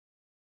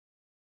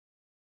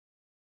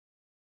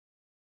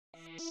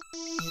Hello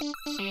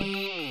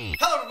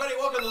everybody,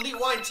 welcome to Elite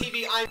Wine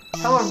TV.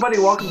 Hello everybody,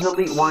 welcome to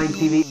Elite Wine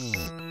TV.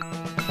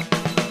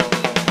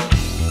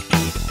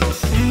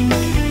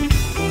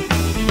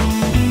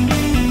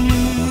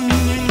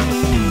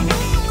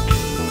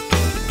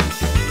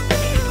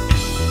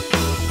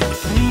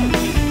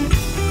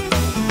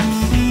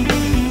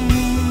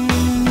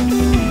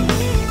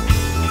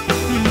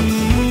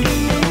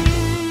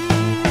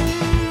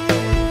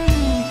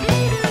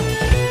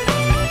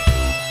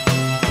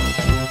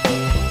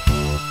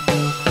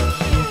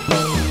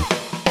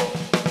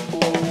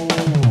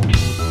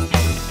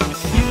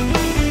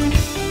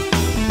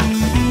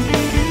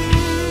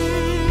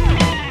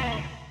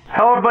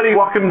 Hello everybody,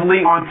 welcome to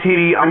Elite on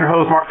TV. I'm your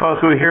host Mark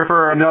Fusco here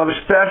for another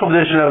special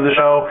edition of the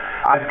show.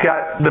 I've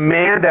got the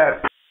man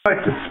that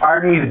pretty much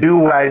inspired me to do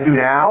what I do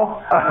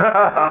now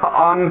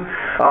on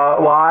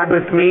live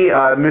with me,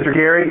 Mr.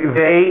 Gary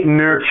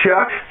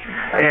Vaynerchuk,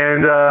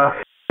 and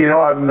you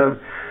know, I'm the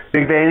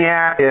big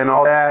Vayniac and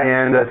all that,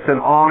 and it's an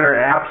honor,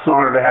 an absolute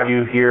honor to have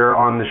you here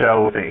on the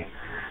show with me.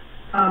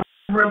 I'm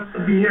thrilled to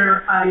be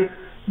here. I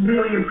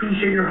really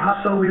appreciate your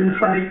hustle. We've been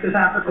trying to make this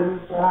happen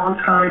for a long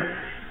time.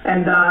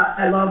 And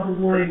I love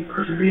rewarding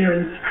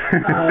perseverance.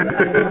 I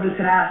love this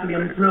tenacity.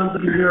 I'm thrilled to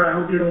be here. I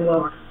hope you're doing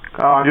well.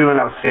 Oh, I'm doing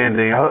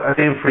outstanding.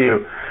 Same for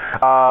you.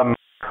 I'm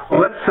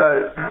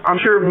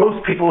sure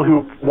most people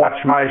who watch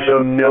my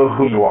show know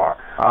who you are.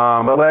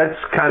 But let's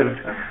kind of,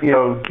 you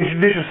know,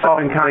 introduce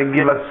yourself and kind of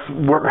give us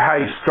how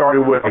you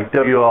started with like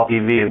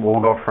WLTV, and we'll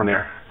go from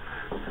there.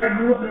 I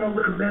grew up in the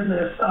liquor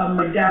business.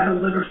 My dad had a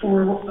liquor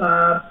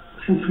store.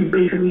 Since we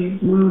basically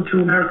moved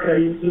to America,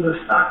 he was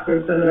a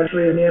stockbroker, then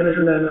eventually a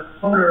manager, then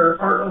owner,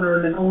 part owner,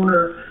 and then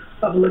owner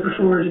of liquor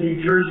stores in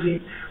New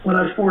Jersey. When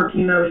I was 14,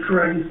 I was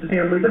dragged into the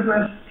family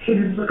business,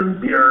 hated liquor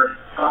and beer,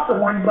 got the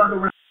wine bug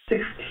around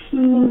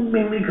 16,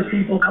 mainly because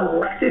people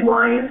collected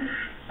wine,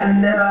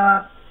 and then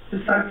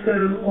decided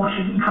to launch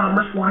an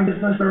e-commerce wine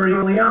business very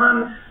early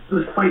on. It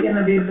was quite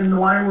innovative in the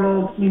wine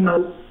world,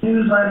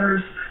 newsletters,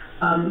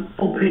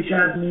 full-page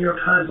ads in the New York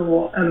Times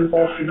and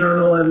Wall Street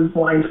Journal and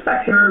Wine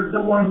Spectator, the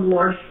one of the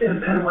largest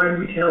independent wine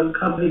retailing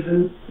companies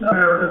in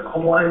America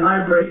called Wine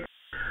Library.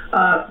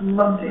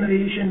 Loved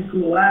innovation,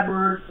 Google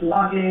AdWords,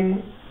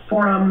 blogging,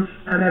 forums,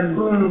 and then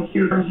boom,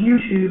 here comes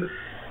YouTube.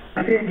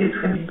 I think it's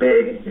going to be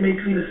big. It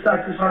makes me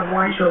decide to start a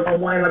wine show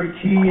called Wine Library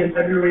TV in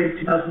February of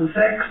 2006,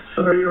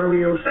 so very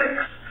early 06,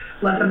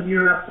 less than a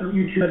year after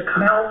YouTube had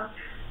come out,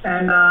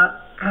 and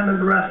kind of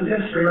the rest is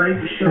history, right?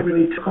 The show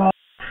really took off.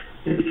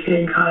 It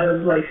became kind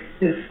of like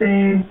this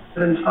thing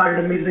that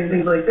inspired amazing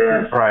things like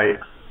this. Right.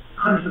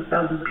 Hundreds of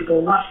thousands of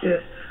people watched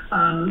it.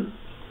 And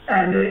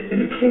it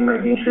became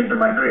like the intrigue of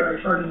my career.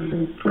 I started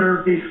using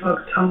Twitter,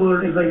 Facebook,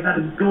 Tumblr, things like that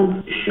to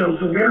build the show's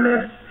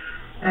awareness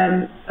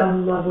and fell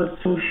in love with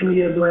social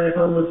media the way I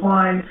fell in love with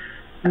wine.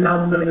 And now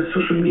I'm running a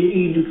social media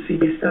agency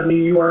based out of New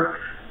York.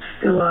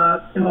 Still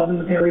involved in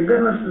the family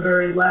business. The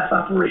very last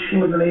operation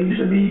was than I used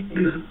to be.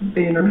 It was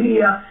Vayner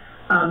Media.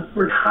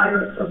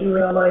 Retired from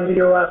doing online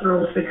video after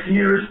almost 6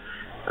 years.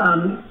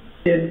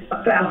 Did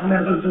 1,000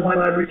 episodes of Wine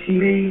Library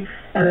TV,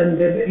 and then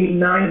did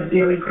 89 of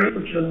Daily Great,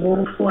 which is a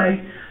mobile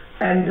play,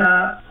 and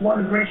one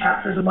of the great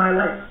chapters of my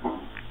life.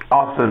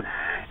 Awesome.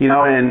 You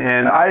know,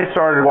 and I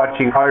started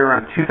watching probably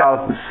around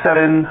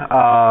 2007.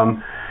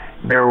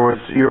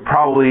 You're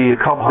probably a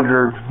couple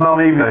hundred, well,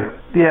 maybe,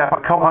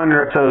 a couple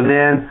hundred episodes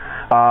in,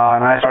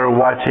 and I started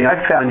watching.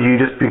 I found you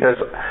just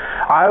because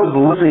I was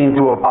listening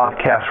to a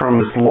podcast from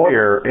this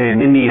lawyer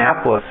in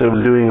Indianapolis that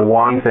was doing a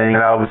wine thing,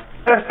 and I was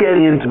just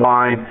getting into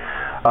wine,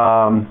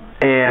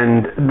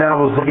 and then I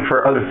was looking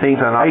for other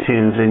things on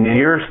iTunes, and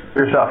your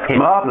stuff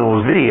came up, and it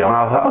was video, and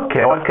I was like,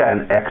 okay, well, I've got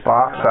an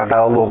Xbox, I've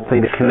got a little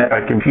thing to connect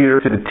my computer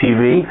to the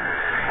TV,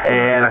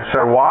 and I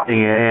started watching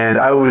it, and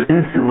I was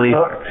instantly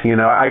hooked. You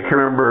know, I can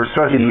remember,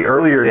 especially the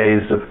earlier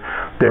days of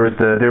there was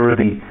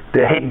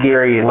the hate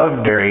Gary and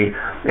love Gary,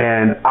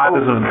 and I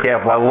was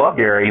I love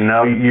Gary. You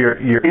know, your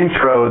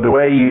intro, the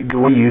way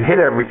you hit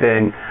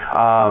everything.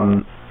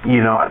 You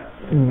know,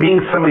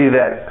 being somebody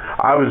that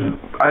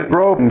I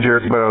grew up in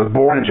Jersey, but I was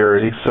born in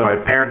Jersey, so my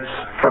parents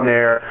from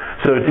there.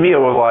 So to me,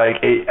 it was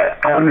like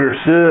I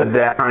understood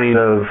that kind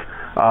of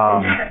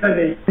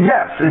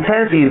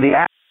intensity, the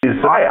attitude.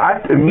 So I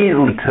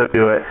immediately took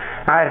to it.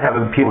 I'd have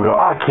people go,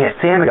 "Oh, I can't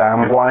stand the guy."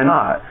 I'm like, "Why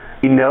not?"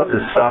 He knows his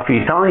stuff.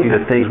 He's telling you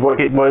the things.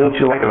 What don't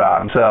you like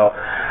about him? So,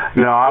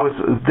 you know, I was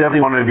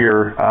definitely one of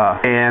your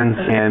fans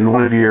and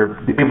one of your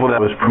people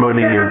that was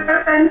promoting you.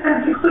 And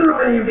to clear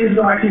up any of these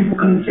why people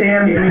couldn't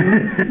stand you,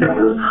 it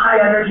was high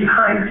energy,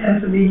 high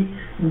intensity,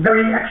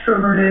 very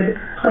extroverted,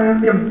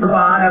 plenty of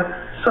bravado.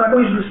 So I've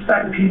always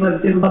respected people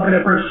that did love it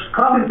at first.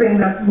 Probably the thing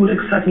that would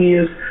excite me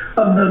is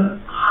of the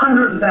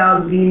hundreds of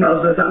thousands of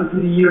emails I've gotten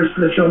through the years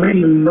for the show, maybe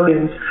even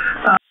millions.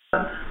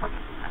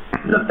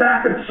 The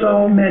fact that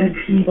so many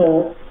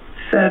people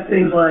said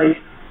things like,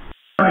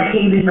 I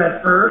hated him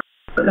at first,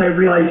 but then I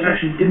realized you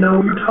actually didn't know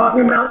what you were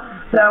talking about,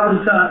 that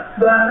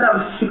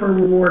was super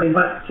rewarding.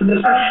 But to this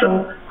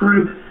special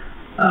group,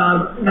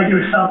 like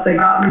yourself, they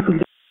got me from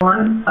day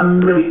one.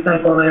 I'm really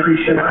thankful and I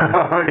appreciate it.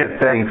 Okay,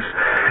 thanks.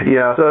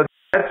 Yeah, so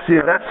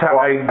that's how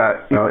I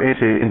got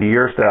into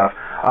your stuff.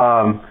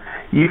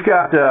 You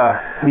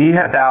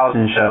had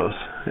 1,000 shows,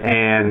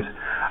 and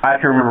I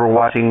can remember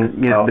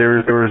watching.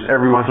 There was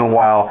every once in a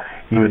while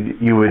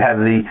you would have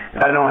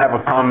I don't have a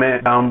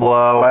comment down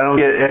below. I don't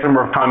get X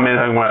number of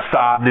comments. I'm going to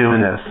stop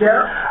doing this.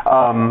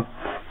 Yeah.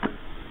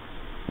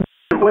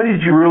 When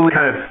did you really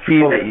kind of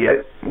feel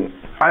that?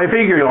 I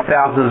figure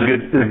 1,000 is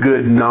a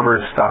good number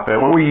to stop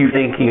at. When were you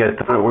thinking at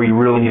the point where you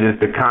really needed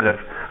to kind of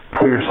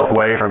pull yourself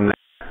away from that?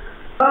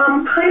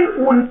 Kind of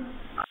when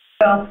I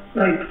felt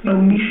like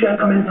Misha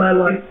come into my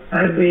life.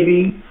 I had a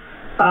baby.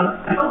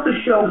 I felt the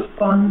show was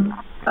fun,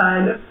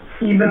 and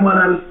even when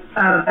I was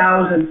at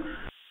 1,000,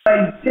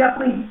 I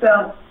definitely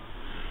felt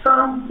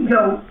some,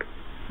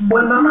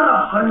 when I'm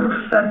not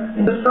 100%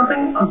 into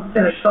something, I'm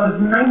finished. So I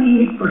was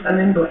 98%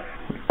 into it.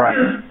 Right.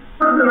 Because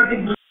something I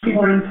think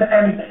people are into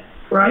anything,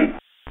 right?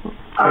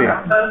 Oh,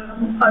 yeah.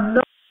 I'm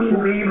not being a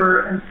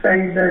waiver and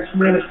saying that it's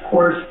ran its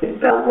course. It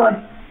felt like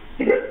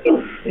it didn't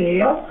feel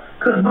fail,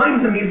 because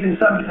mine's an amazing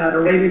subject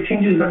matter, right? It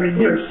changes every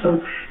year,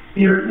 so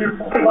you're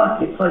quite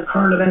lucky. It's like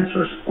current events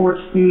or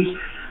sports news.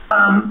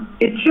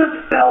 It just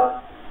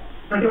felt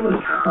like it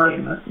was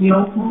time.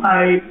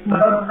 My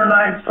husband and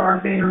I had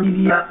started Vayner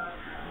Media.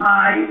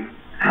 I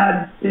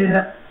had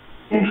been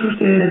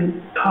interested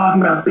in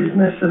talking about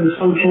business and the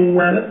social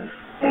web.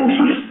 Things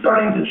were just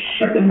starting to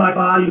shift in my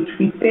body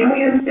between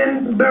family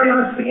and very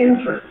honestly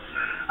interests.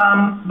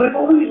 But it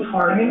always was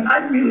hard. I mean, I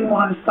really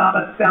wanted to stop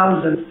at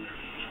 1,000.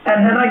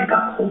 And then I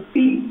got cold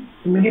feet.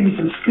 I'm going to give you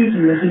some excuse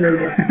in this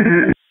interview.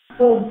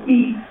 Cold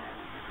feet,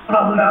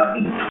 probably about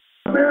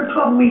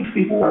 12 weeks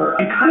before.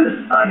 I kind of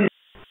decided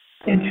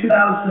in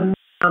 2000,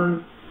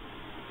 I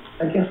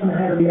guess when I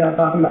had to be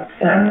talking about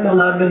 10,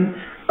 11,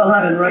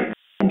 right?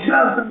 In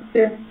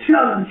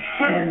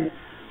 2010,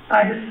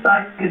 I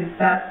decided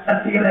that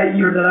at the end of that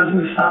year that I was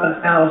going to stop at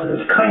 1,000.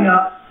 It was coming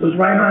up. It was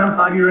right around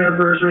 5-year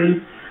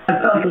anniversary. I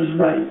felt like it was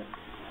right.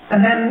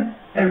 And then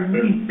I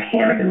really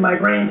panicked in my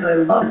brain because I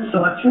loved it so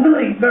much. And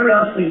really, very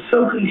honestly, it's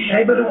so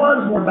cliche, but it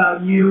was more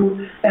about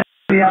you and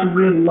I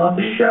really loved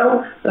the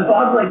show. The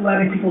thought of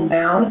letting people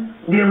down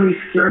really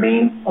scared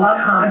me. A lot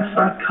of comments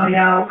started coming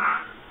out.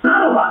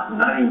 Not a lot,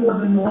 not any more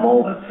than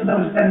normal, but since I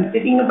was then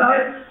thinking about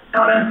it,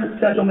 comments that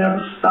said you'll never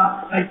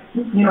stop. I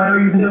know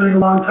you've been doing it a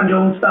long time,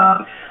 don't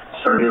stop.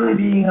 Started really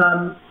being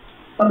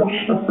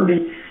emotional for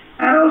me.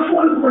 And I also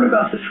wanted to learn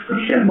about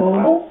subscription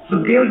model,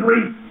 so daily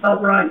rate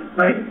felt right?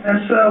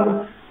 And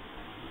so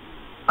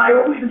I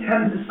always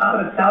intended to stop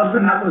at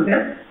 1,000, that was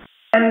it.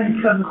 And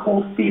because of the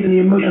cold feet and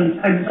the emotions,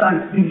 I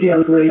decided to do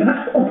daily rate. And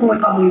that's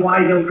ultimately probably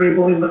why daily rate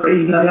only was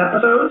 89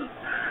 episodes,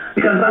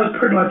 because I was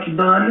pretty much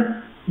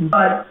done,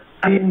 but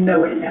I didn't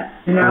know it yet,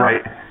 Right.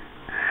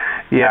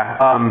 Yeah.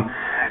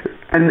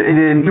 And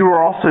then you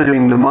were also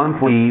doing the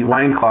monthly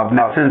wine club.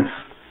 Now, since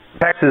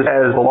Texas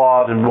has the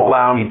laws and will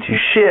allow me to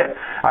ship,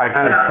 I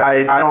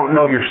don't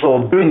know if you're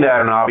still doing that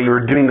or not, but you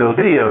were doing those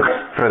videos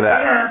for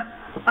that. Yeah.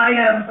 I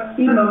am,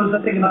 even though I'm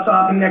thinking about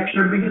stopping next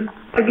year, because,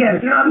 again,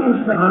 if you're not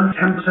doing something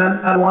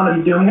 110%, I want to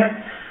be doing it.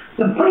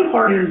 The funny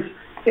part is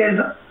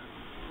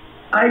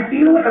I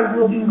feel like I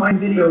will do my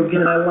video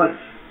again in my life.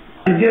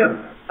 I do.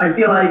 I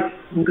feel like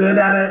I'm good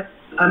at it.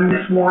 I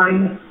miss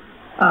wine.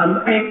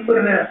 Look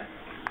at this.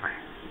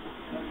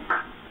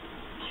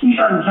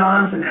 Keyshawn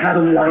Johnson has a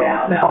wine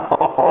out now.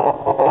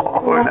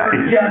 Oh,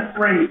 nice. Just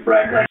great,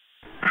 right?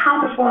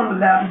 How much fun was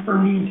that for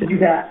me to do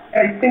that?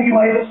 I think you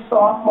might have a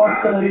sophomore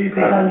ability to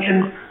pay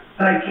attention,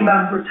 and I came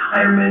out of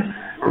retirement.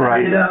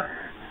 Right.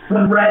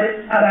 The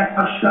Reddit had that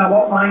question about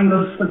what wine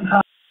goes with the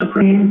top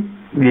supreme.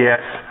 Yes.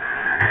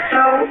 So,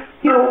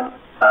 now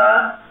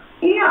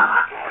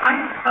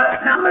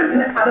that I've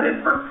been out of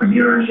it for a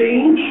year and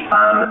change,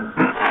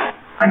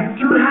 I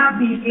do have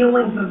these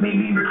feelings of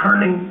maybe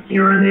returning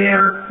here or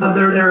there,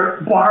 whether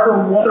they're bar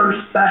or water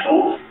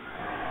specials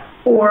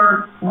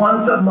or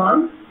once a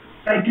month.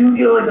 I do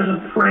feel like there's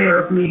a prayer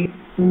of me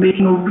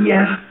making a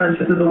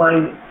re-entrance into the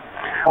wine.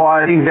 Well,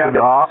 I think that'd be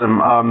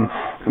awesome.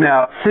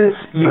 Now, since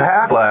you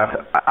have left,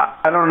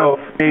 I don't know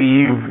if maybe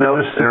you've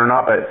noticed it or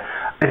not, but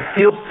it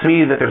feels to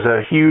me that there's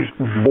a huge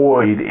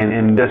void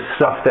in this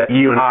stuff that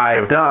you and I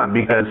have done,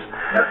 because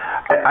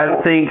I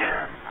don't think,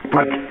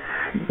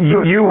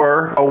 you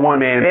were a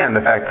one-man band.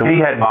 The fact that we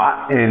had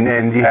Bot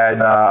and you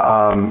had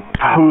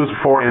who's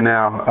before you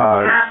now,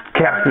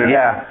 Captain,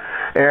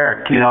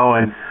 Eric,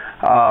 and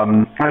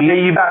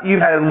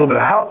you've had a little bit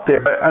of help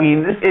there, but I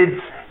mean,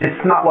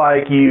 it's not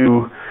like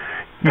you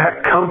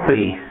had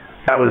company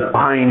that was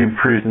behind you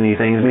producing these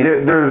things. I mean,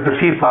 there's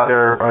people out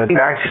there, I think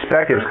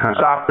Perspectives kind of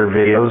stopped their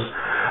videos,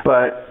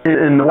 but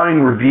in the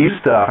wine review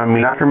stuff, I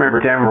mean, I can remember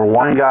Denver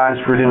wine guys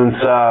were doing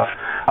stuff,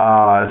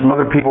 some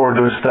other people were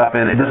doing stuff,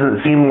 and it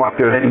doesn't seem like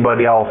there's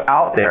anybody else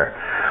out there.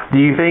 Do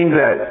you think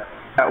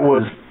that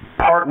was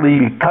partly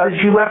because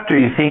you left, or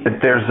do you think that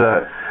there's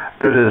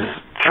this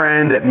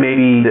trend that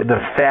maybe the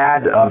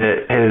fad of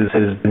it has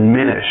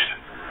diminished?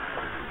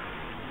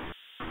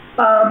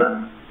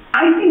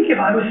 I think if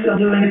I was still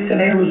doing it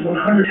today, it was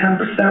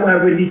 110% what I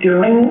would be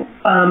doing,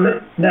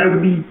 that it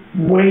would be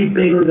way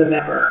bigger than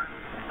ever.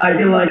 I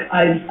feel like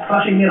I'd be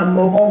crushing it on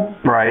mobile.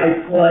 Right.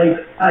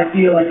 I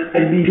feel like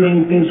I'd be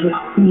doing things with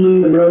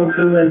Hulu and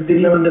Roku and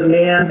video on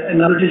demand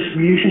and other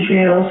distribution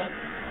channels.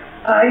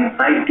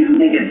 I do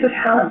think it's a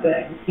talent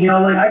thing. You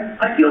know, like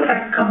I feel like I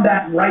could come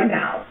back right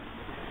now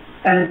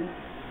and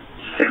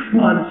 6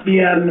 months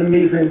be at an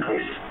amazing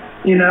place.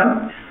 You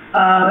know?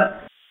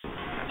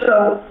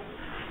 So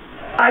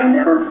I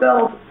never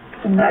felt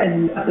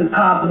threatened at the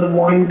top of the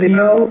wine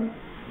video.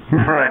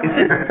 Right.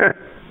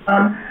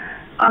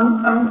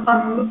 I'm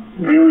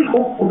really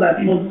hopeful that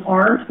people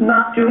aren't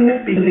not doing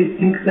it because they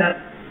think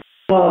that,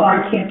 well,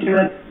 I can't do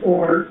it,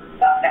 or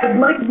I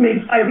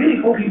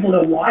really hope people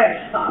know why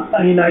I stopped.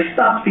 I mean, I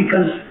stopped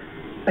because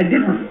I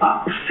did for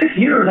 6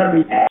 years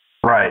every day.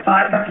 Right.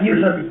 5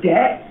 years every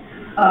day.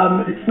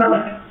 It's not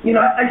like, you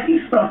know, I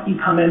see snarky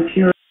comments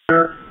here and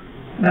there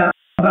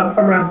about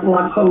around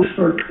blog posts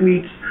or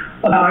tweets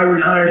about I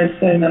retired and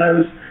saying that I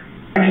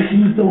just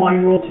used the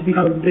wine world to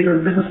become a bigger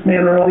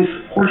businessman or all these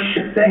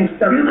horseshit things.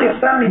 That really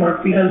upset me,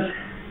 Mark, because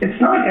it's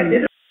not like I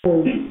did it for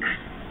weeks.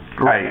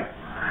 Right.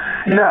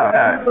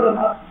 I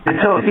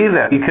totally see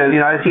that because, you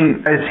know, I see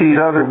these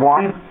other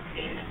wine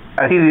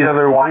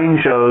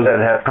shows that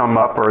have come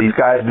up, or these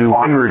guys do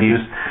wine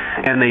reviews,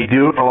 and they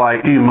do it for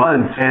like 2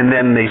 months and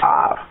then they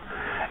stop.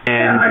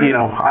 And, you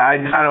know, I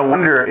don't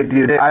wonder,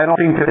 I don't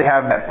think that they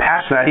have that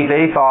passion. I think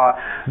they thought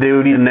they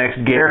would be the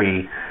next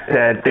Gary,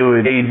 that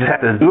they just have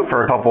to do it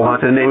for a couple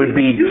months and they would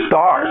be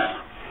stars,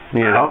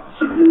 you know?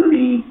 So who would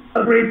be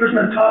a great person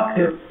to talk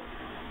to?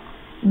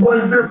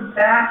 Was there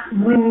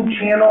back-room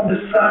channel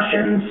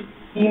discussions,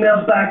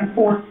 emails back and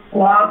forth,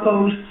 blog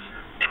posts,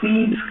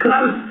 tweets?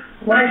 Because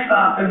when I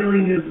stopped, I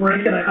really needed a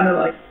break and I kind of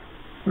like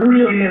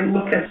really didn't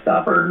look at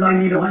stuff for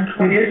 90 to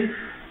 120 days.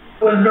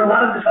 Was there a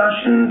lot of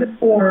discussion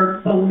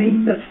or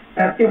belief that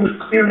it was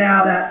clear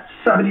now that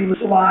somebody was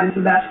sliding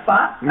into that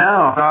spot?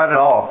 No, not at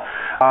all.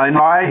 I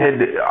know I had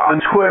on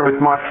Twitter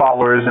with my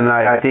followers, and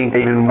I think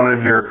even one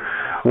of the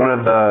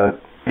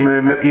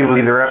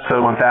either episode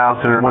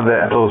 1000 or one of the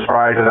episodes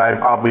prior to that, I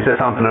probably said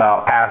something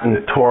about passing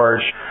the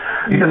torch,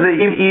 because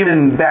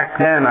even back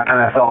then I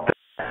kind of felt that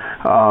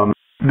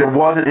there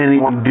wasn't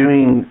anyone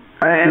doing,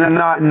 and I'm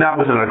not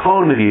wasn't a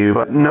clone of you,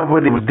 but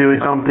nobody was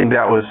doing something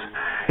that was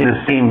in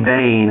the same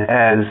vein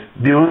as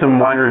doing some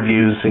wine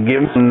reviews and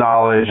giving some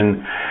knowledge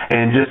and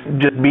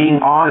just being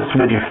honest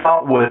with what you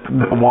felt with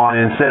the wine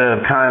instead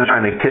of kind of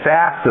trying to kiss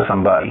ass to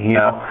somebody, you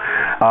know.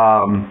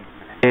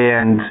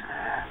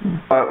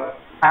 But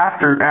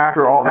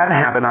after all that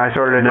happened, I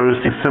started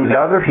noticing some of the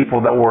other people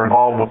that were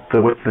involved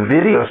with the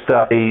video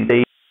stuff.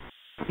 They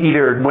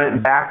either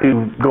went back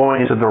to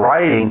going into the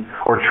writing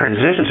or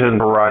transitioned to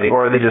the writing,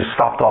 or they just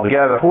stopped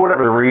altogether for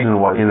whatever the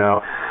reason was, you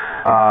know.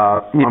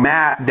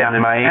 Matt down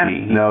in Miami,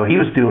 you know, he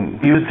was doing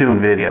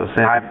videos,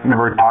 and I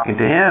remember talking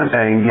to him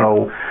saying, you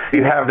know,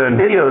 you haven't done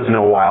videos in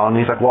a while, and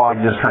he's like, well, I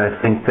just kind of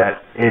think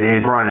that it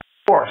is running its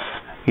course,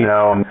 you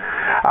know. And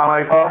I'm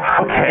like, oh,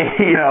 okay,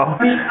 you know.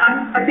 I mean,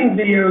 I think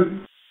videos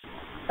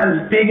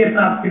as big, if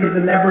not bigger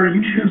than ever.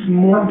 YouTube's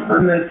more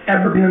important than it's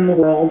ever been in the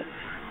world.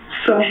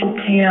 Social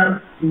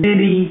cam,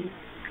 Vidi.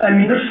 I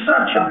mean, there's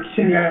such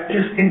opportunity. I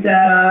just think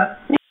that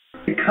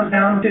it comes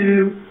down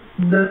to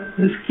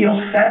the skill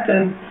set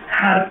and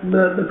how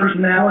the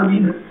personality,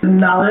 the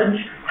knowledge,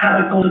 how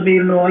to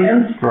cultivate an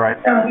audience. Right.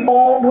 And we're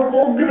all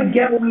going to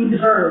get what we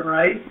deserve,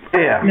 right?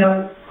 Yeah. You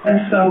know, and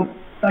so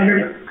I hear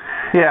you.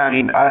 Yeah, I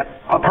mean,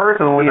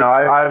 personally, you know,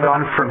 I've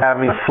gone from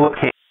having a flip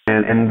cam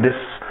and this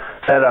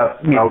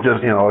setup, you know,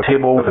 just, you know, a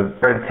table with a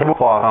red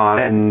tablecloth on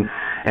it and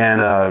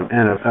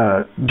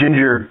a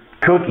ginger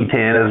cookie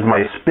tin as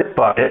my spit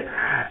bucket,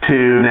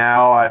 to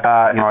now I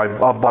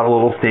bought a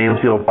little stainless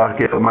steel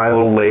bucket with my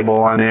little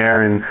label on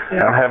there, and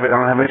I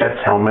don't have a Jets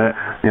helmet,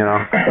 you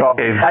know.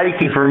 Okay,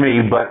 hiking for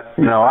me, but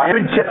you know, I'm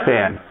a Jets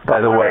fan, by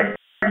the way.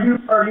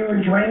 Are you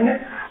enjoying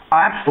it?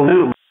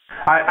 Absolutely.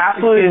 I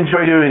absolutely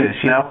enjoy doing this,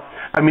 you know.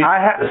 I mean, I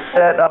have to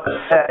set up a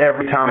set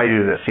every time I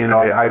do this, you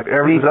know.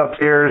 Everything's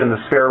upstairs in the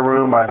spare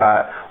room. I've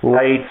got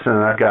lights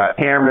and I've got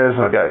cameras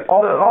and I've got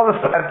all the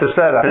stuff to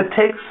set up. It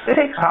takes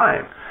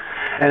time.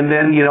 And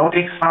then, you know, it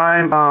takes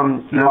time.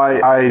 You know,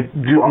 I'm a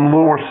little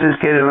more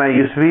sophisticated than I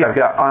used to be. I've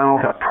got Final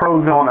Cut Pro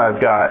going. I've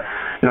got,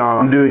 you know,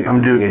 I'm doing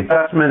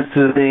adjustments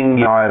to the thing.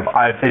 You know,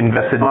 I've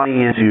invested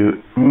money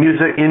into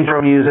music,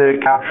 intro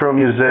music, outro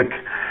music.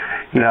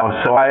 You know,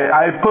 so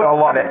I put a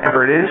lot of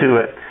effort into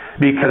it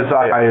because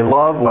I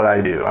love what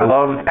I do. I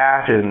love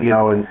passion. You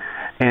know, and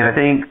I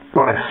think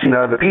what I've seen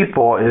other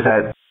people is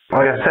that,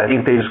 like I said, I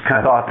think they just kind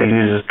of thought they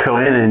could just go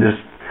in and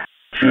just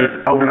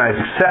overnight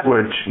success,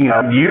 which, you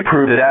know, you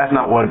proved that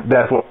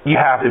that's what you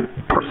have to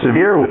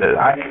persevere with it.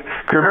 I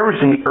can remember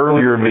seeing the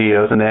earlier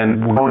videos and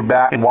then going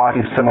back and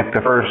watching some like the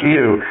first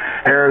few.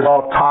 Hair is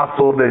all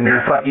tousled and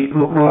it's like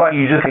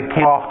you just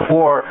came off the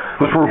floor.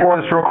 Let's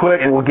record this real quick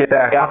and we'll get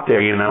back out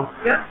there, you know.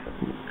 Yeah.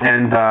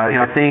 And you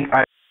know, I think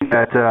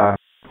that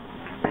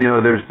you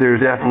know, there's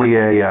definitely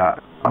a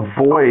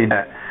void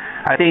that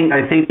I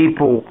think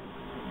people,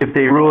 if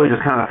they really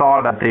just kind of thought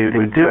about it, they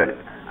would do it,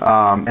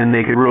 and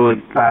they could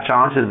really latch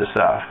onto the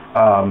stuff.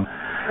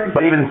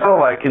 But even so,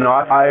 like, you know,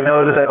 I've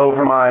noticed that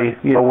over my,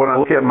 you know, when I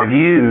look at my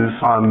views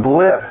on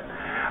Blip,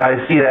 I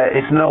see that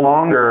it's no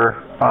longer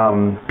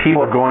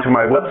people are going to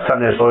my website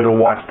necessarily to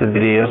watch the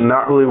videos,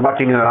 not really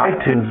watching it on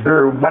iTunes.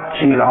 They're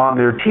watching it on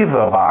their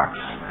TiVo box.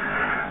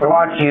 They're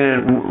watching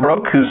it in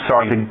Roku,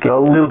 starting to get a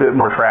little bit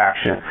more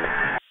traction.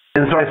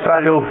 And so I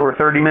decided to go for a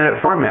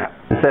 30-minute format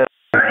instead of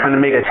trying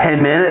to make it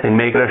 10 minutes and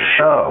make it a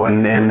show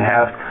and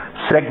have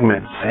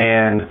segments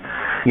and,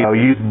 you know,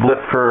 use Blip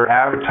for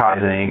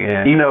advertising.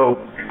 And, you know,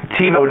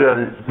 TiVo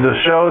does the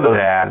show those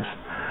ads,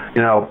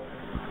 you know,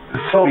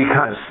 so be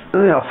kind of,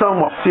 you know,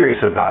 somewhat serious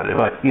about it.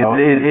 But, you know,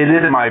 it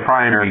isn't my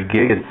primary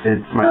gig.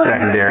 It's my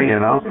secondary, you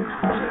know.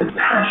 It's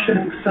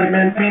passion,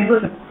 excitement. I mean,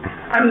 listen,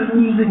 I was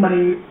losing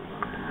money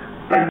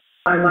like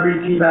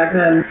celebrity back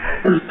then.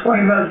 There's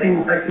plenty of other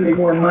things I can make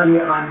more money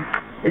on.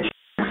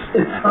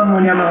 It's fun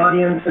when you have an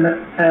audience and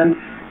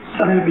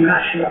something to be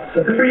passionate about.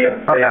 So good for you.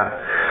 Oh yeah.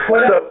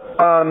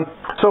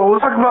 So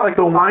let's talk about like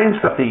the wine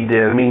stuff that you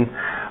did. I mean,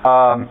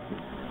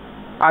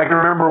 I can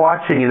remember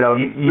watching. You know,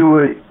 you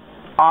would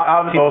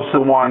obviously most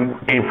of the wine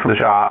came from the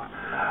shop,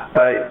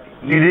 but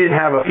you didn't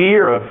have a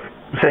fear of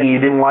saying you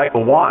didn't like the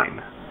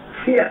wine.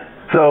 Yeah.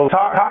 So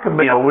talk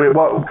about, you know,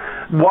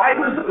 why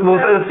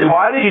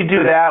did you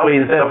do it that way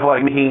instead of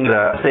like making it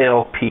a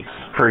sales piece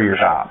for your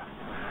shop?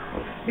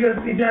 Because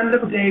the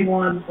agenda of day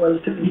one was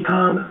to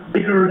become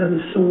bigger than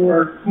the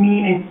store,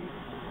 meaning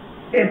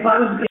if I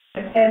was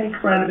getting any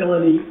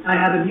credibility, I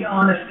had to be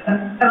honest.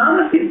 And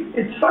honestly,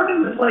 it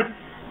started with like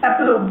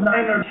episode 9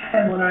 or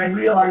 10 when I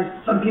realized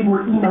some people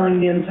were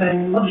emailing me and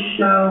saying, love the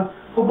show,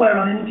 hope I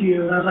run into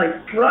you. And I was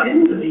like, run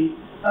into me?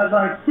 I was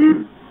like,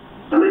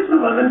 somebody's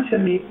going to run into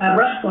me at a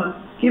restaurant,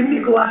 give me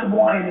a glass of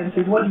wine and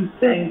say, what do you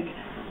think?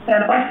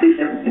 And if I see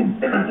something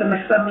different than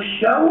I said on the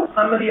show,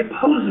 I'm going to be a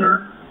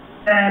poser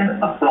and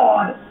a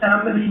fraud, and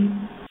I'm going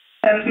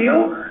to be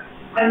over.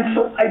 And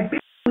so I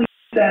basically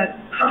said,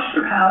 trust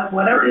your palate,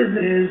 whatever it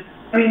is.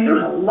 I mean,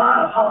 there's a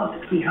lot of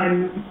politics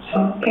behind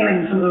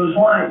canning some of those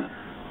wines.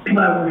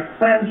 People that were my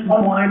friends,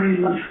 one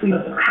winery let me sleep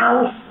at their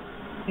house,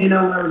 you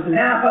know, when I was in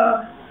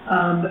Napa.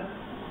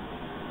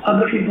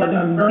 Other people I've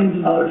done millions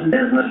of dollars in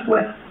business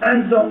with,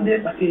 friends owned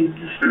it, like the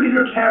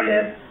distributor carried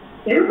it.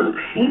 It was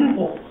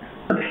painful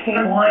to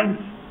pan wines,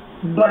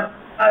 but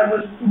I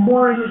was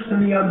more interested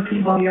in the other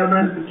people on the other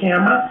end of the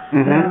camera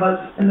than I was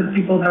in the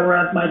people that were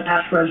at my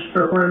cash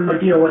register or in my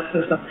POS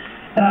system.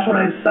 And that's what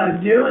I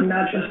decided to do, and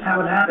that's just how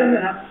it happened,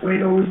 and that's the way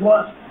it always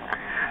was.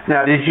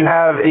 Now, did you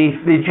have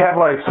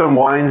like some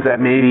wines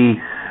that maybe,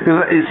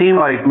 because it seemed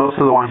like most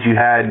of the wines you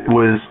had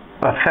was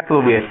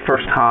effectively a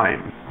first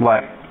time,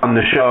 like on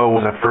the show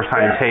was a first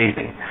time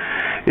tasting.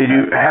 Did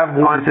you have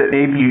ones that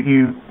maybe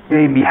you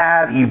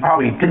had, you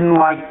probably didn't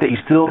like that you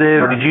still did,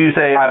 or did you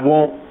say, I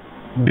won't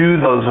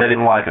do those if I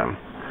didn't like them?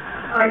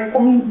 I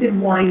only did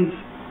wines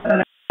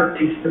that I never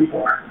tasted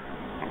before.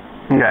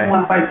 Okay.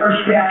 My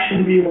first reaction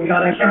to be when we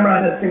got on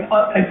camera,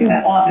 I think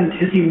that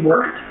authenticity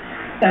worked,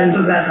 and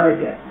so that's how I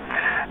did.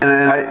 And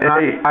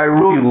I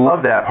really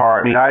love that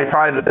part. I mean, I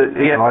tried,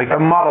 again, like a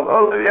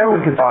model,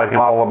 everyone can probably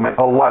model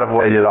a lot of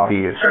what I did off of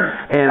you. Sure.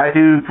 And I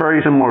do a very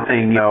similar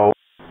thing, you know.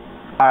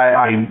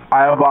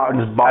 I'll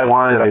just buy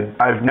wine that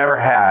I've never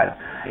had,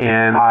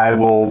 and I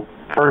will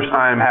first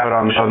time have it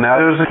on the show. Now,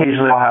 there's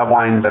occasionally I'll have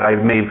wines that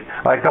I've made,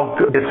 like I'll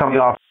get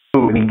something off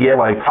food and you get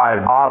like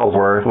 5 bottles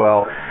worth.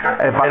 Well,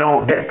 if I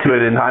don't get to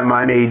it in time,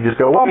 I may just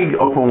go, well, let me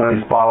open one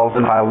of these bottles,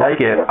 and if I like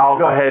it, I'll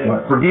go ahead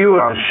and review it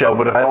on the show.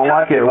 But if I don't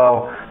like it,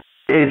 well,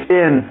 it's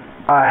been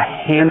a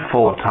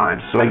handful of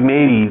times, like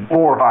maybe 4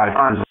 or 5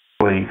 times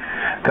lately,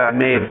 that I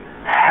may have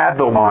had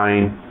the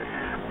wine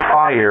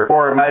prior,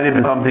 or it might have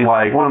been something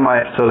like one of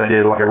my episodes I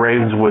did, like a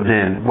Ravenswood's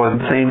Inn. It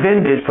wasn't the same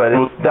vintage, but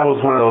that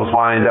was one of those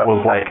wines that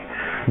was like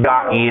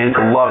got me into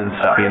loving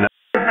stuff, you know.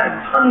 I've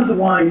had tons of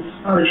wines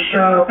on the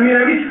show. I mean,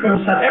 I used to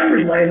have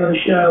every wine on the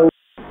show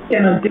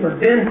in a different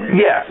vintage.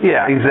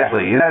 Yeah,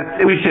 exactly.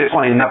 We should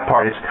explain that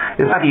part. It's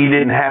not that you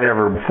didn't have it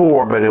ever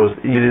before, but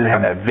you didn't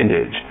have that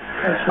vintage.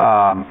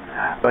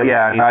 But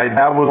yeah,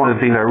 that was one of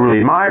the things I really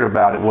admired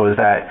about it, was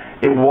that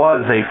it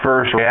was a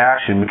first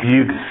reaction, because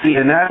you could see,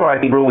 and that's what I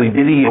think really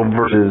video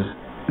versus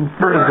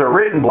a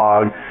written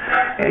blog.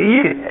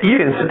 You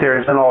can sit there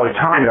and spend all your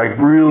time like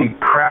really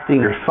crafting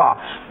your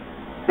thoughts.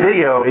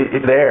 Video,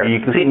 it's there. You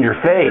can see it in your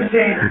face.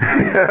 Yep.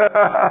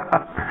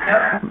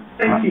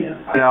 Thank you.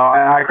 You know,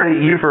 I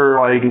credit you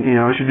for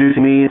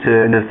introducing me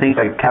to things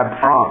like Cab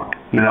Franc,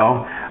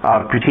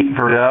 Petite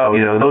Verdot,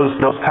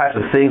 those types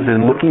of things,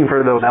 and looking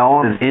for those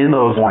elements in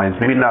those wines.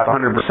 Maybe not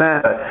 100%,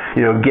 but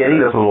getting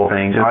those little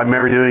things. I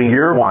remember doing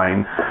your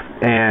wine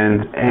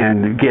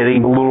and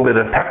getting a little bit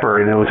of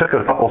pepper, and it took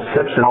a couple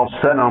sips, and all of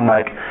a sudden I'm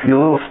like, you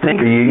little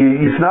stinker,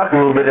 you snuck a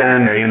little bit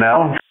in there,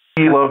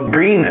 You love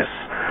greenness.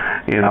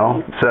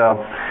 So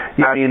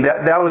Yeah, I mean,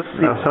 that was,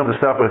 some of the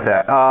stuff with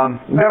that. I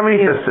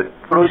mean, just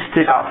really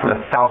stick out from the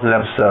 1,000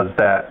 episodes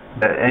that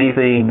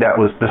anything that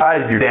was,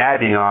 besides your dad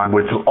being on,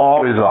 which was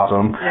always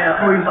awesome. Yeah,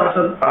 always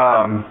awesome.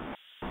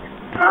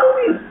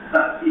 Probably,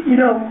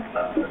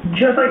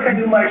 just like I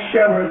do my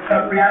show where it's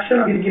gut reaction,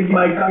 I'm going to give you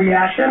my gut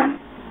reaction.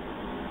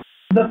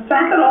 The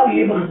fact that I'll be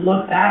able to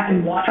look back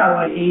and watch how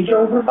I age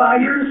over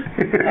 5 years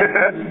is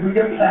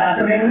really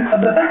fascinating.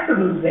 The fact that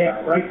it was there,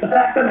 right? The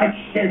fact that my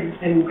kids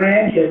and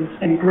grandkids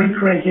and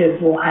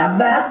great-grandkids will have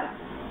that,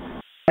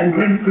 and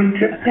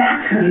great-grandkids,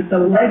 that to me, the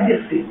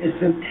legacy is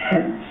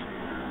intense.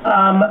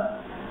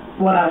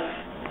 What else?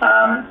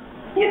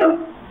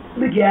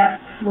 The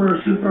guests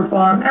were super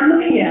fun, and the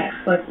maniacs,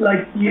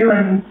 like you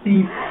and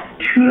the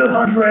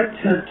 200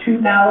 to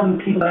 2,000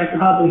 people that I could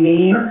probably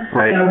name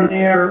that were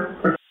there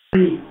for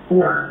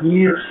 3-4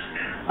 years.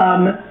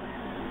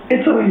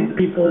 It's always the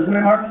people, isn't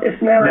it, Mark?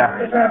 It's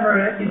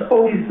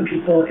always the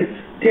people. It's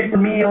Dick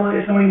Vermeil,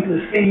 it's going to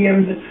the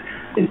stadiums,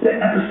 it's the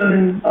episode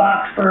in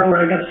Foxborough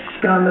where I got to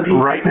spit on the people.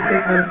 Right.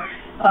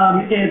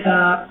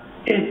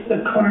 It's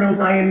the Conan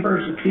O'Brien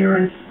first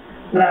appearance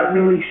that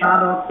really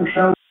shot up the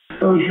show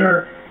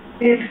exposure.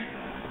 It's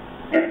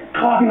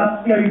talking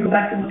about, you go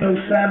back to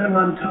 2007,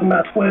 I'm talking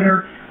about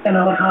Twitter, and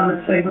all the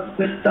comments say, what's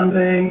this dumb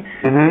thing?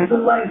 It's the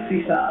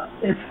legacy stuff.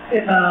 It's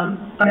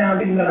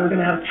announcing that I'm going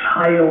to have a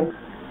child,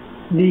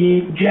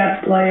 the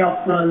Jets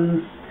playoff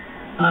runs,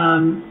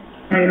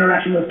 my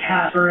interaction with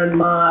Catherine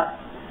Mott,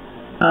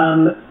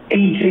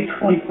 AJ's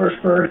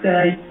 21st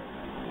birthday.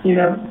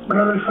 My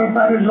brother's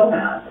 25 years old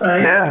now,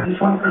 right? Yeah. His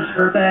 21st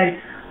birthday,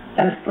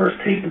 and his first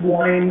taste of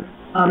wine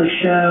on the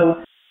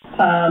show.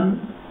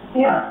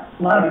 A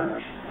lot of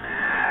memories.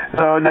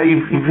 So now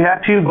you've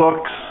had 2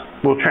 books.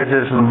 We'll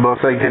transition to the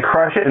books. I did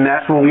Crush It, and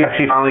that's when we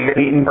actually finally get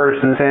to meet in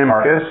person in San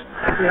Marcos.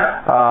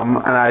 Yeah.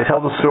 And I tell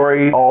the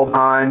story all the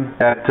time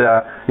that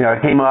I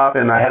came up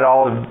and I had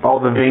all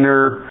the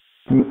Vaynerchuk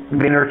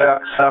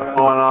stuff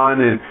going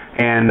on,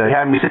 and they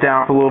had me sit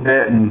down for a little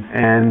bit,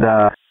 and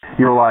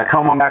you were like,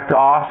 come on back to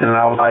Austin, and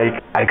I was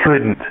like, I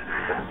couldn't.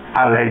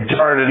 I had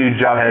started a new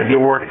job, I had to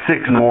get to work at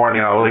 6 in the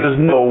morning. I was like, there's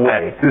no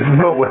way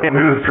I'm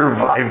going to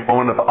survive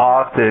going to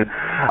Austin.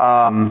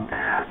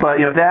 But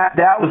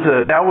that was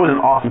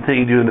an awesome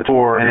thing doing the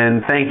tour,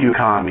 and thank you,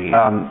 Economy.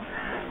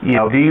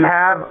 Do you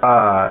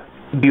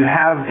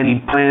have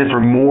any plans for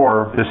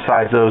more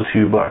besides those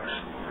 2 books?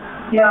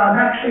 Yeah, I'm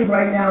actually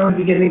right now in the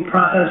beginning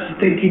process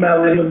of thinking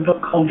about writing a book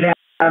called Jab,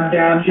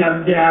 Dab,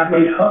 Jab, Dab,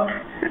 Hook,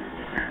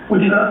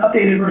 which is an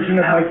updated version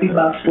of how I think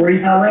about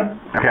storytelling.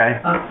 Okay.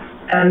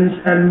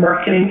 And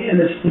marketing in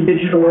this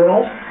digital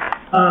world.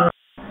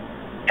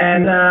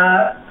 And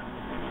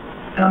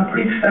I'm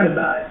pretty excited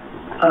about it.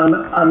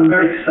 I'm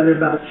very excited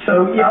about it.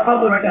 So I'll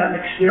probably write that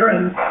next year,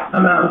 and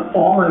I'm out in the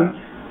fall, and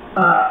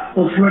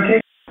we'll see what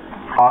it takes.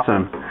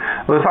 Awesome.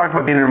 Let's talk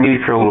about Vayner Media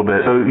for a little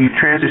bit. So you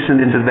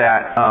transitioned into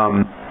that.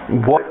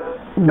 What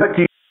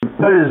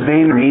does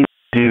Vayner Media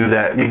do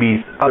that maybe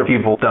other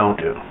people don't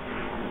do?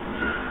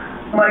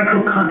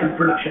 Micro content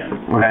production.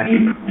 Okay.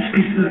 We produce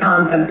pieces of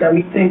content that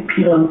we think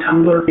people on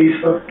Tumblr,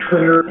 Facebook,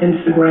 Twitter,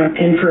 Instagram,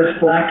 Pinterest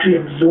will actually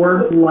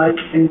absorb, like,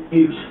 and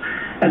use.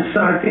 And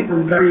so I think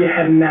we're very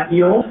ahead in that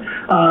field.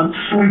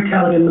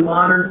 Storytelling in the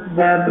modern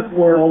web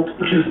world,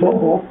 which is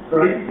mobile,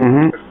 right?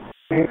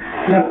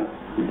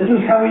 This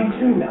is how we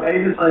do now, right?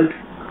 It's like,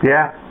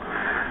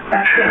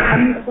 that's it. How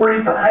do you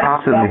storytell?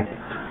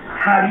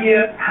 How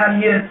do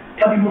you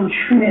tell people to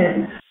tune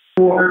in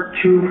or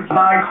to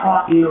buy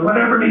coffee or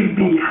whatever it may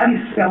be? How do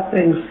you sell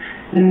things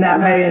in that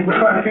way? And we're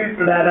trying to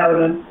figure that out.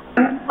 And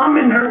I'm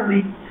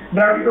inherently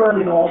very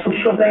early in all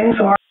social things,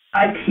 so our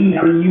IP,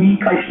 our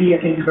unique IP,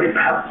 I think is very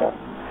powerful.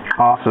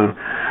 Awesome.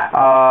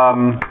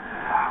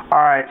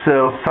 All right,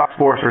 so talk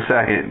sports for a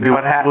second.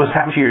 What's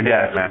happened to your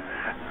dad, man?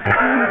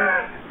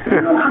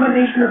 There's a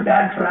combination of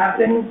bad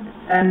drafting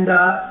and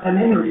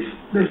injuries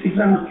this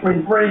season.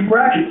 We're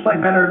actually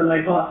playing better than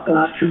I thought the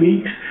last 2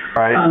 weeks.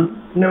 Right.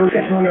 No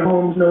scheduling at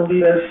homes, no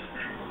Venus.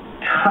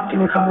 Tough to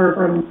recover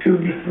from 2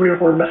 to 3 or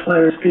 4 best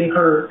players being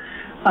hurt.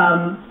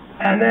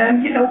 And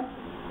then,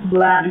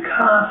 Vlad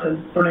Dukas,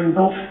 Vernon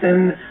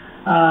Bolston.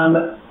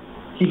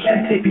 You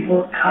can't take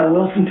people, Kyle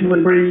Wilson, to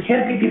Brady. You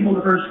can't take people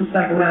the first and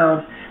second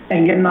round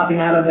and get nothing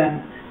out of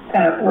them,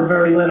 or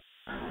very little.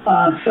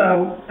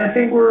 So I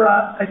think we're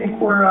a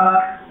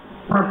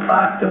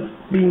product of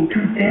being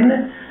too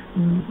thin.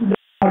 The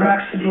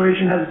quarterback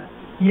situation has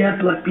yet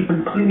to be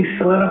completely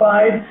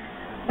solidified.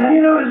 And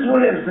is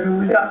what it is. I mean,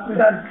 we got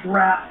to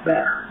draft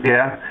better.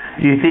 Yeah.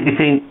 Do you think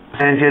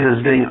Sanchez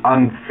is getting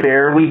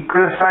unfairly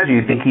criticized? Do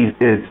you think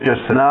it's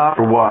just enough,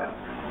 or what?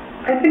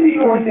 I think the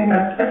only thing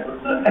I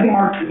think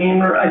Mark's a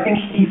gamer. I think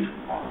he's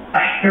a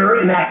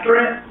hair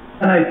inaccurate,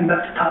 and I think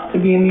that's tough to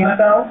be in the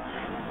NFL.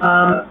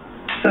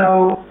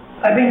 So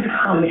I think it's a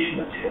combination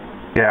of the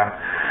 2. Yeah.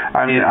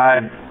 I mean,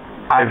 I've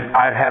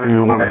had him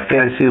in one of my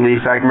fantasy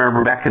leagues. I can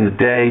remember back in the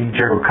day,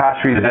 Jericho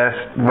Costry, the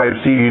best wide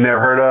receiver you never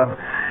heard of.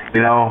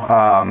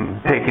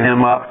 Picking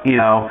him up.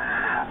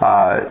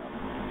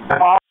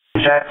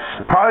 Jets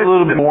probably a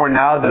little bit more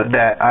now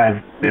that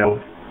I've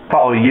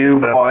follow you,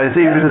 but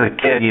even as a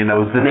kid, you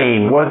know, it was the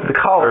name. It wasn't the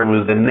color, it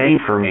was the name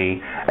for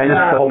me. And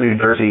just the whole New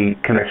Jersey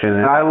connection.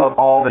 And I love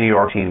all the New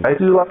York teams. I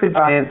do love the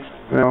Giants,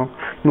 you know.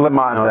 Let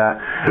Mott know that.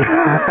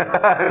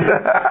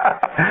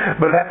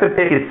 But if I have to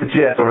pick, it's the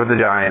Jets over the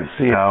Giants,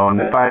 you know.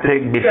 And if I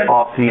pick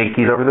baseball, it's the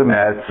Yankees over the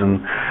Mets.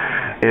 And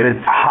if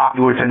it's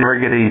hockey, which I never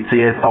get to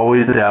see, it's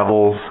always the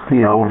Devils,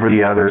 you know, over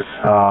the others.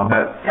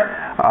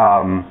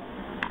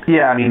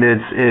 Yeah, I mean,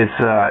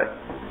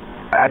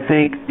 I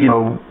think, you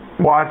know,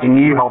 watching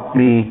you helped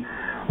me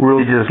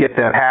really just get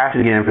that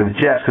passion again for the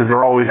Jets, because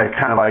they're always like,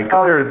 kind of like,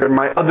 oh, they're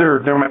my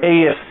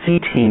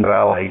AFC team that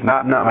I like,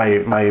 not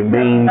my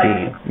main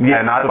team.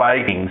 Yeah, not the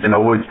Vikings, you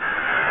know, which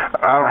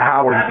I don't know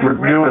how we're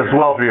doing as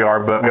well as we are,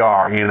 but we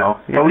are, you know.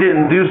 We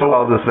didn't do so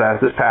well this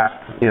past,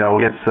 you know,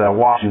 against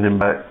Washington,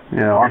 but,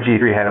 you know,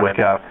 RG3 had to wake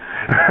up.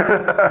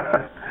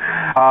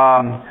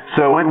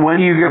 So when are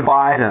you going to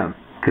buy them?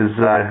 Because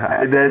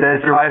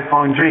that's your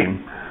lifelong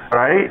dream,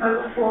 right?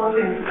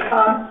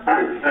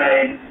 I'd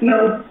say, you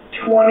know,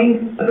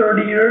 20,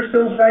 30 years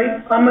feels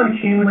right. I'm an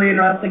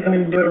accumulator. I don't think I'm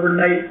going to do it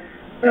overnight.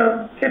 You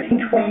know,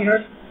 15, 20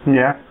 years.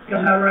 Yeah.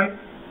 Feels that right?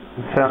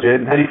 Sounds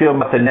good. How do you feel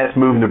about the Nets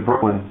moving to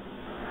Brooklyn?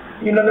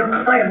 You know, they're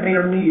kind of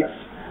Vayner Media,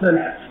 the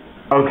Nets.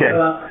 Okay.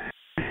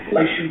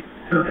 I should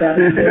put that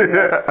in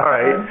there. All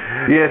right.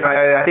 Yes,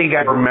 I think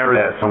I remember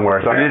that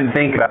somewhere, so I didn't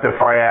think about it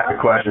before I asked the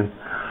question.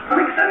 I'm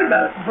excited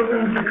about it.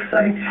 Brooklyn's an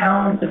exciting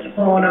town that's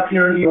blowing up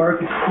here in New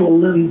York. It's cool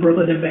to live in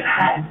Brooklyn and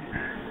Manhattan.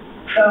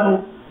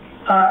 So,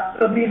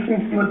 it'll be interesting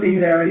to see what they do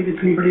there. I think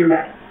it's going to be pretty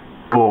rad.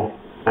 Cool.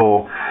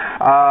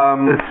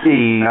 Let's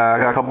see.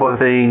 I got a couple of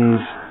things.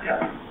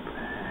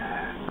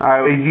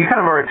 You kind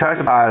of already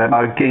touched about it,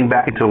 about getting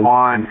back into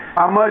wine.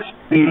 How much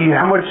are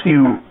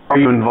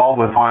you involved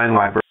with wine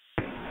library?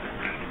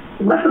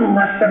 Less and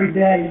less every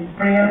day.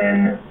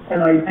 Brandon and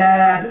my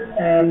dad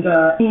and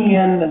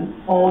Ian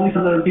and all these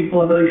other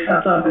people have really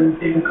stepped up and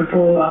taken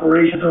control of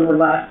operations over the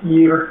last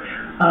year.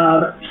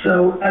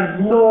 So as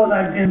little as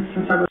I've been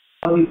since I was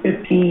probably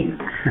 15,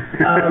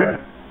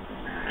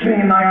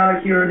 keeping an eye on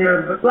it here and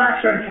there. But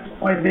last year I kept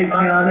quite a big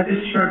eye on it. This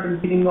year I've been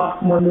getting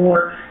off more and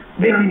more.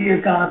 Vayner Media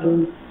has gone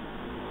from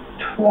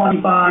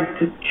 25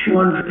 to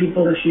 200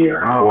 people this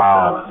year. Oh,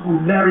 wow. So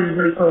I'm very,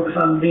 very focused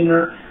on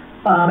Vayner.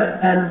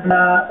 And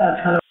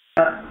that's kind of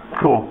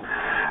cool.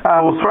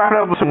 We'll wrap it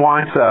up with some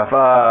wine stuff.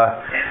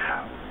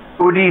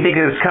 What do you think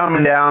is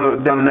coming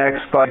down the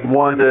next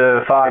 1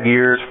 to 5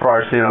 years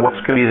for us? You know, what's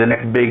going to be the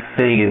next big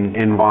thing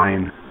in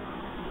wine?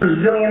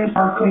 Brazilian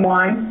sparkling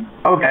wine.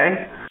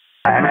 Okay,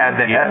 I haven't had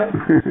that yet.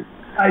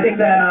 I think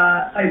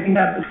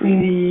that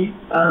between the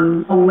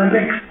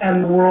Olympics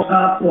and the World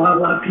Cup, we'll have a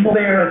lot of people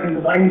there. I think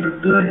the wines are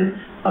good.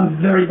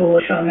 I'm very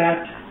bullish on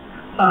that.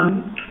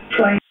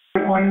 Trying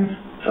wines,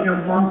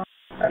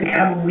 I think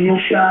have a real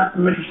shot.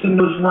 I'm interested in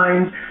those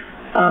wines.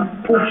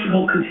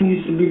 Portugal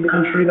continues to be the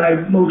country that I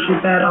mostly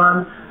bet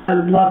on. I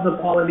love the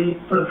quality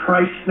for the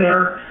price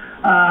there.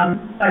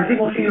 I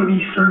think we'll see a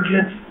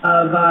resurgence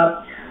of,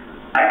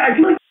 I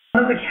feel like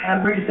one of the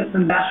categories that's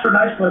been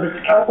bastardized, whether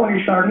it's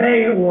California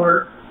Chardonnay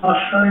or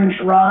Australian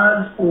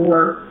Shiraz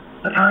or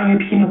Italian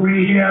Pinot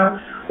Grigio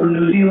or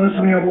New Zealand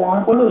Sauvignon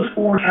Blanc, one of those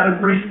 4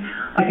 categories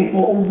I think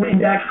will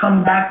over-index,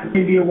 come back to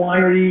maybe a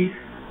winery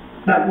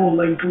that will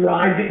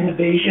drive the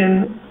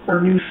innovation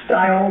or new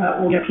style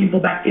that will get people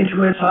back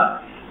into it. So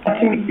that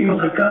to me feels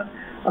like a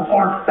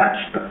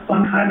far-fetched but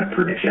fun kind of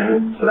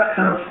prediction. So that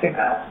kind of sticks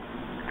out.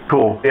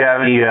 Cool. Do you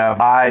have any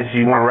buys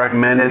you want to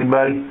recommend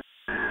anybody?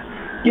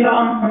 You know,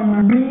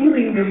 I'm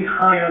really, really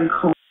high on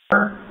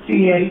Cahors,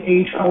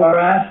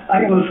 C-A-H-O-R-S. I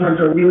think those ones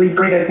are really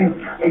great. I think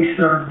prices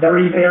are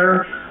very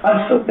fair.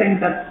 I also think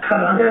that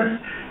Carangas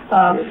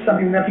is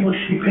something that people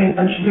should be paying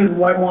attention to. The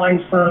white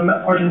wines from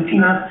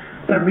Argentina.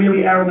 They're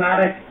really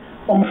aromatic,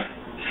 almost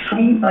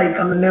sweet,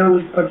 on the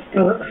nose, but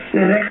still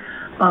acidic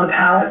on the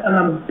palate, and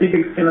I'm a big,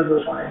 big fan of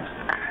those wines.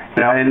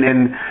 Yeah,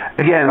 and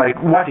again,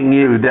 watching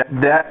you,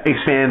 that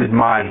expanded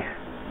my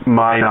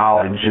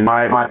knowledge and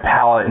my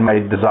palate and my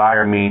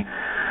desire. I mean,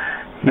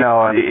 you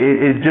know,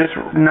 it just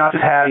not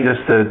just having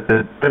just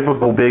the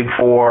typical big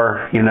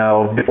four, you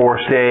know, big four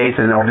states,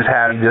 or just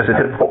having just a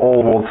typical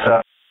old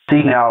stuff.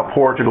 Seeking out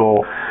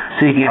Portugal,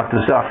 seeking out the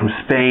stuff from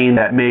Spain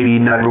that maybe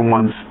not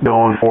everyone's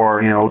going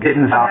for, you know,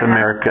 getting South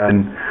America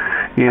and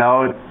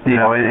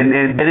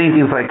getting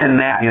things like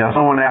that. You know,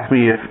 someone asked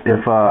me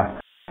if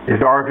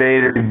Darth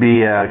Vader could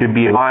be a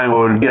wine,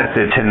 what would be? I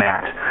said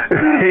Tannat.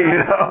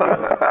 You know.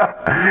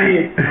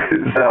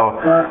 So.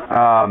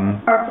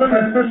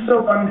 It's been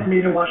so fun for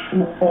me to watch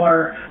from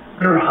afar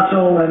their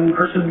hustle and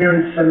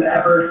perseverance and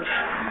effort.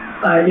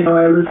 You know,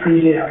 I really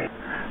appreciate it.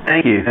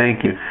 Thank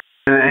you.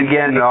 And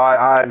again, you know,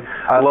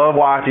 I love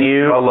watching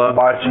you. I love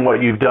watching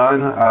what you've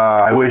done.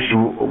 I wish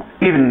you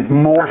even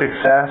more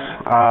success.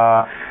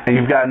 And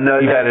you've got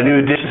a new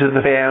addition to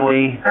the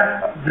family,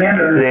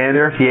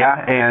 Xander.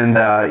 Yeah,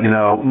 and you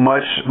know,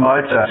 much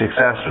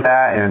success with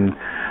that. And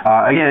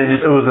again,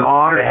 it was an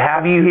honor to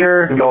have you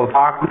here, to be able to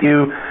talk with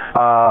you,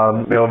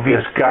 you know,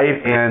 via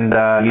Skype, and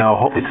you know,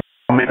 hopefully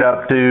make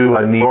up to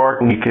New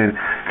York, and we can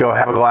go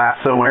have a glass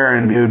somewhere,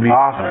 and it would be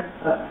awesome.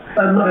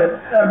 I love it.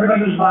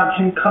 Everybody who's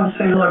watching, come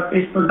say hello at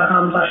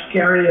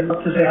facebook.com/Gary. I'd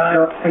love to say hi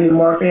to any of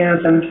our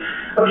fans, and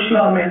I wish you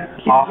all, man.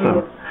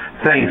 Awesome.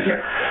 Thanks.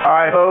 All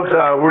right, folks,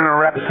 we're going to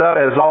wrap this up.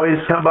 As always,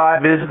 come by,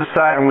 visit the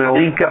site. I'm going to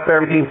link up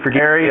everything for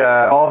Gary,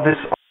 all of his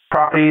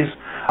properties.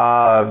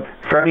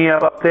 Friend me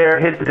up there,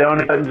 hit the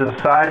donate button to the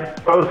side,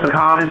 throw some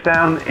comments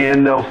down,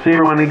 and I'll see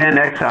everyone again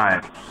next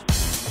time.